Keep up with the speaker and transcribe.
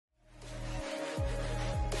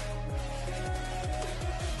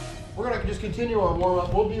we're going to just continue our warm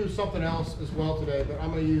up. We'll do something else as well today, but I'm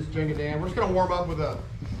going to use Jenga Dan. We're just going to warm up with a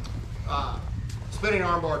spinning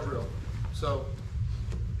armbar drill. So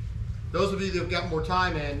those of you that have got more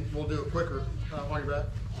time in, we'll do it quicker. On your back.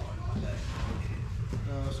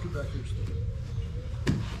 Scoot back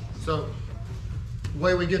here. So the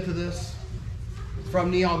way we get to this from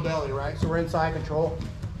knee on belly, right? So we're in side control.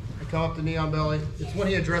 I come up to knee on belly. It's when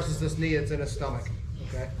he addresses this knee, it's in his stomach.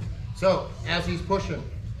 Okay. So as he's pushing,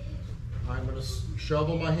 I'm going to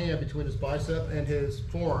shovel my hand between his bicep and his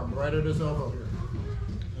forearm, right at his elbow here.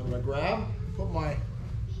 I'm going to grab, put my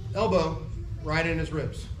elbow right in his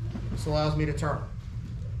ribs. This allows me to turn.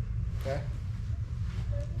 Okay.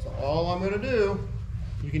 So all I'm going to do,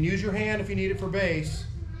 you can use your hand if you need it for base.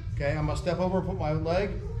 Okay, I'm going to step over and put my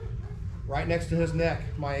leg right next to his neck.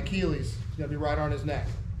 My Achilles is going to be right on his neck.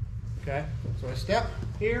 Okay, so I step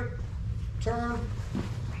here, turn,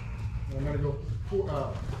 and I'm going to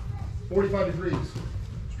go 45 degrees,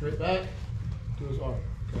 straight back to his arm.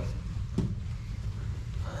 Okay.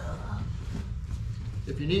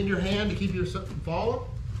 If you need your hand to keep yourself from falling,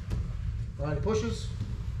 right, he pushes,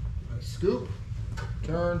 I scoop,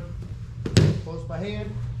 turn, close my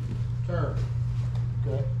hand, turn.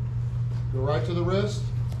 Okay. Go right to the wrist,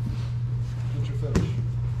 get your finish.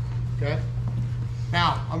 Okay.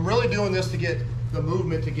 Now, I'm really doing this to get the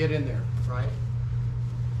movement to get in there, right?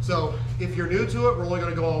 So, if you're new to it, we're only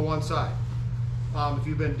going to go on one side. If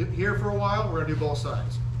you've been here for a while, we're going to do both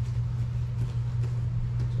sides.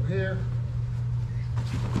 So here,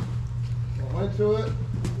 go into it.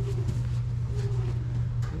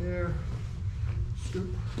 Here, scoop,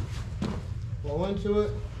 roll into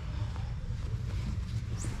it.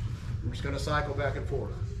 I'm just going to cycle back and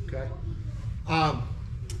forth, okay?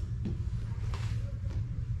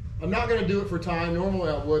 I'm not going to do it for time.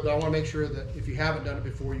 Normally I would, but I want to make sure that if you haven't done it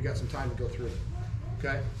before, you got some time to go through it,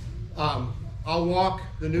 okay? I'll walk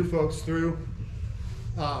the new folks through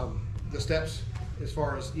the steps as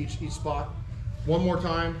far as each spot. One more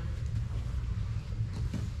time.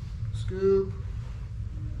 Scoop.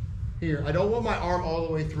 Here, I don't want my arm all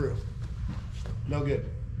the way through. No good,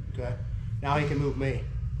 okay? Now he can move me.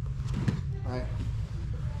 All right.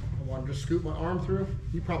 I want to just scoop my arm through.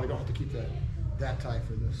 You probably don't have to keep that tight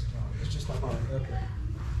for this. It's just like, all right, okay.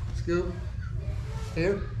 Scoop.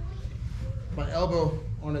 Here. My elbow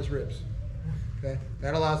on his ribs. Okay.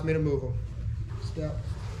 That allows me to move him. Step.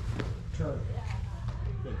 Turn.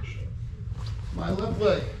 Finish. My left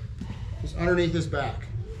leg is underneath his back.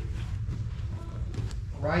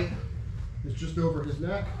 Right is just over his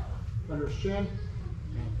neck, under his chin.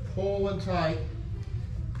 Now pull in tight.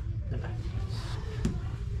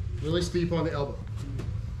 Really steep on the elbow.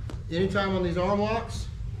 Anytime on these arm locks,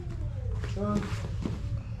 turn.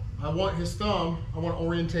 I want his thumb, I want to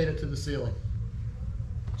orientate it to the ceiling.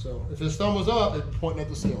 So if his thumb was up, it's pointing at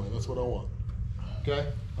the ceiling. That's what I want. Okay?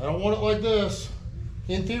 I don't want it like this.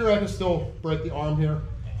 In theory, I can still break the arm here,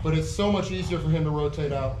 but it's so much easier for him to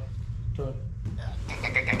rotate out. Turn.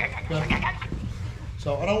 Okay?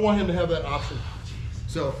 So I don't want him to have that option.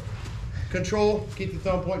 So control, keep the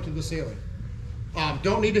thumb pointing to the ceiling.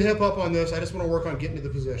 Don't need to hip up on this. I just want to work on getting to the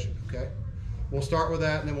position, okay? We'll start with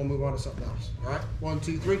that and then we'll move on to something else. All right, 1,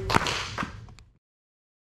 2, 3.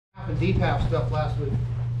 Half and deep half stuff last week.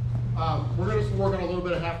 We're going to work on a little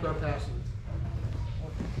bit of half guard passing.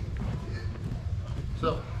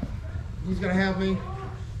 So he's going to have me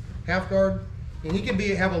half guard, and he can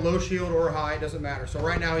have a low shield or a high, it doesn't matter. So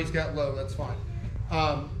right now he's got low, that's fine.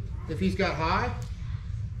 If he's got high,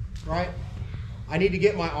 right, I need to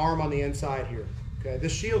get my arm on the inside here. Okay,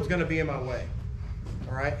 this shield's going to be in my way.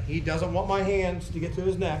 All right, he doesn't want my hands to get to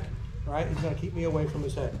his neck. All right, he's going to keep me away from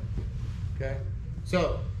his head. Okay,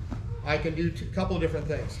 so I can do a couple of different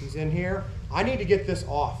things. He's in here. I need to get this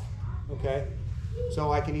off. Okay,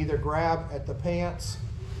 so I can either grab at the pants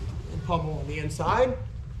and pummel on the inside,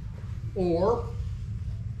 or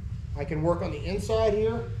I can work on the inside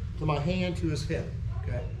here to my hand to his hip.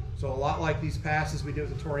 Okay, so a lot like these passes we did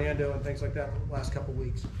with the Toriando and things like that the last couple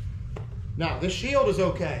weeks. Now, this shield is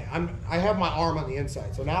okay. I have my arm on the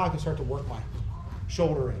inside, so now I can start to work my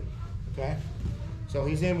shoulder in, okay? So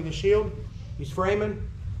he's in with the shield, he's framing.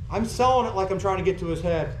 I'm selling it like I'm trying to get to his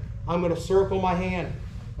head. I'm gonna circle my hand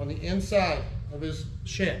on the inside of his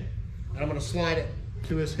shin, and I'm gonna slide it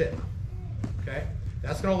to his hip, okay?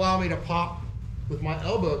 That's gonna allow me to pop with my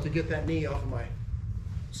elbow to get that knee off of my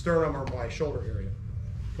sternum or my shoulder area,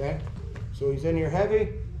 okay? So he's in here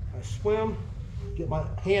heavy, I swim, get my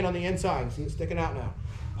hand on the inside, see it sticking out now.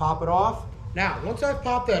 Pop it off. Now, once I've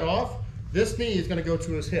popped that off, this knee is gonna go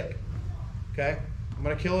to his hip, okay? I'm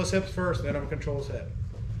gonna kill his hips first, and then I'm gonna control his head,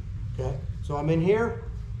 okay? So I'm in here,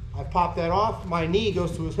 I've popped that off. My knee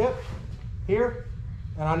goes to his hip here,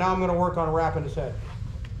 and now I'm going to work on wrapping his head.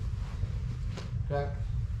 Okay.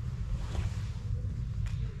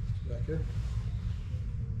 Back here.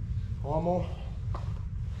 Pommel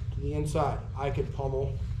to the inside. I could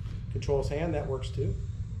pommel, control his hand. That works too.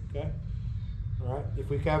 Okay. All right. If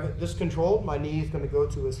we have it this controlled, my knee is going to go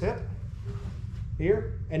to his hip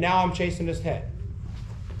here, and now I'm chasing his head.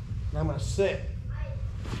 And I'm going to sit.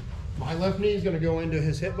 My left knee is going to go into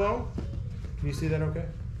his hip bone. Can you see that okay?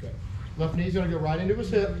 Okay. Left knee is going to go right into his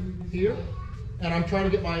hip here. And I'm trying to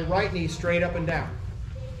get my right knee straight up and down.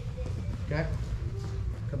 Okay?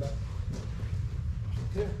 Come back.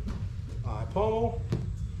 Here. I pommel.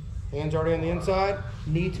 Hands already on the inside.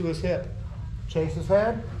 Knee to his hip. Chase his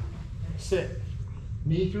head. Sit.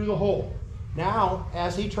 Knee through the hole. Now,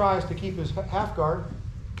 as he tries to keep his half guard,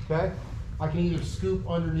 okay, I can either scoop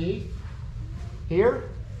underneath here,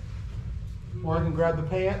 or I can grab the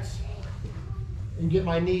pants and get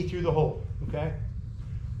my knee through the hole, okay?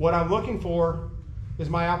 What I'm looking for is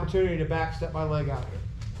my opportunity to backstep my leg out here.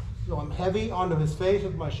 So I'm heavy onto his face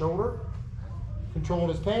with my shoulder, controlling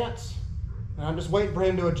his pants, and I'm just waiting for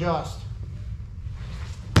him to adjust.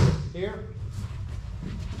 Here,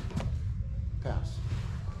 pass.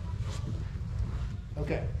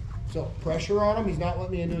 Okay, so pressure on him, he's not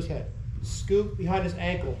letting me into his head. Scoop behind his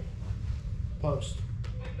ankle, post.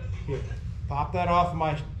 Here, pop that off of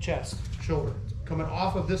my chest, shoulder. Coming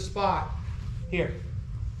off of this spot, here,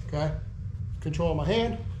 okay? Control my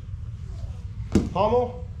hand,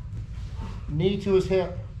 pommel, knee to his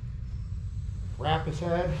hip, wrap his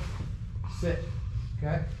head, sit,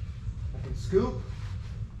 okay? I can scoop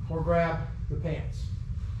or grab the pants,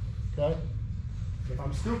 okay? If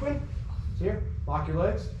I'm scooping, here, lock your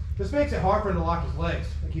legs. This makes it hard for him to lock his legs.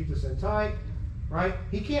 I keep this in tight, right?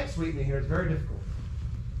 He can't sweep me here, it's very difficult.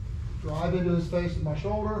 Drive into his face with my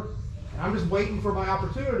shoulder, and I'm just waiting for my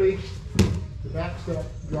opportunity to back step,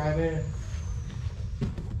 drive in,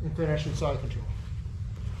 and finish in side control.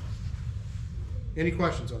 Any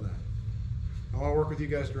questions on that? I want to work with you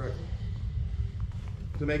guys directly.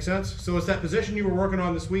 Does it make sense? So it's that position you were working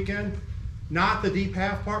on this weekend, not the deep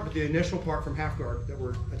half part, but the initial part from half guard that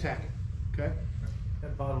we're attacking, okay?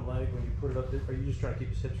 That bottom leg, when you put it up, are you just trying to keep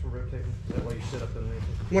his hips from rotating? Is that why you sit up underneath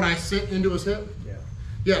it? When I sit into his hip? Yeah.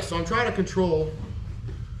 Yeah, so I'm trying to control,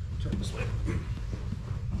 turn this way.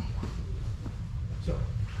 So,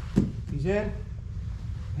 he's in,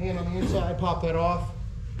 hand on the inside, pop that off,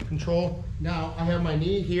 control. Now, I have my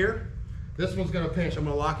knee here. This one's gonna pinch, I'm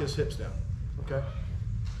gonna lock his hips down, okay?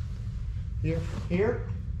 Here.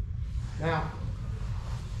 Now,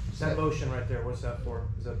 That motion right there, what's that for?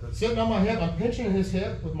 Is that the... Sitting on my hip, I'm pinching his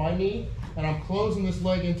hip with my knee, and I'm closing this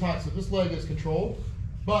leg in tight. So this leg is controlled,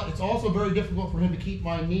 but it's also very difficult for him to keep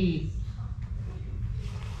my knee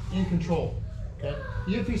in control, okay?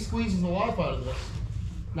 Even if he squeezes the life out of this,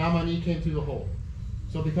 now my knee came through the hole.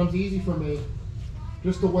 So it becomes easy for me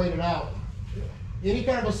just to wait it out. Any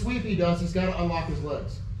kind of a sweep he does, he's got to unlock his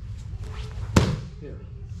legs. Here,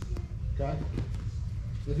 okay?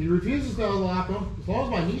 If he refuses to unlock them, as long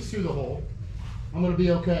as my knee's through the hole, I'm going to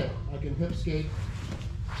be okay. I can hip skate,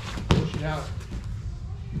 push it out,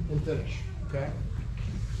 and finish, okay?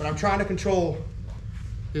 But I'm trying to control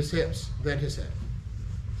his hips, then his head.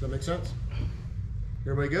 Does that make sense?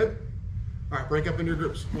 Everybody good? All right, break up into your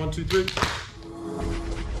groups. 1, 2,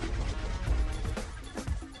 3.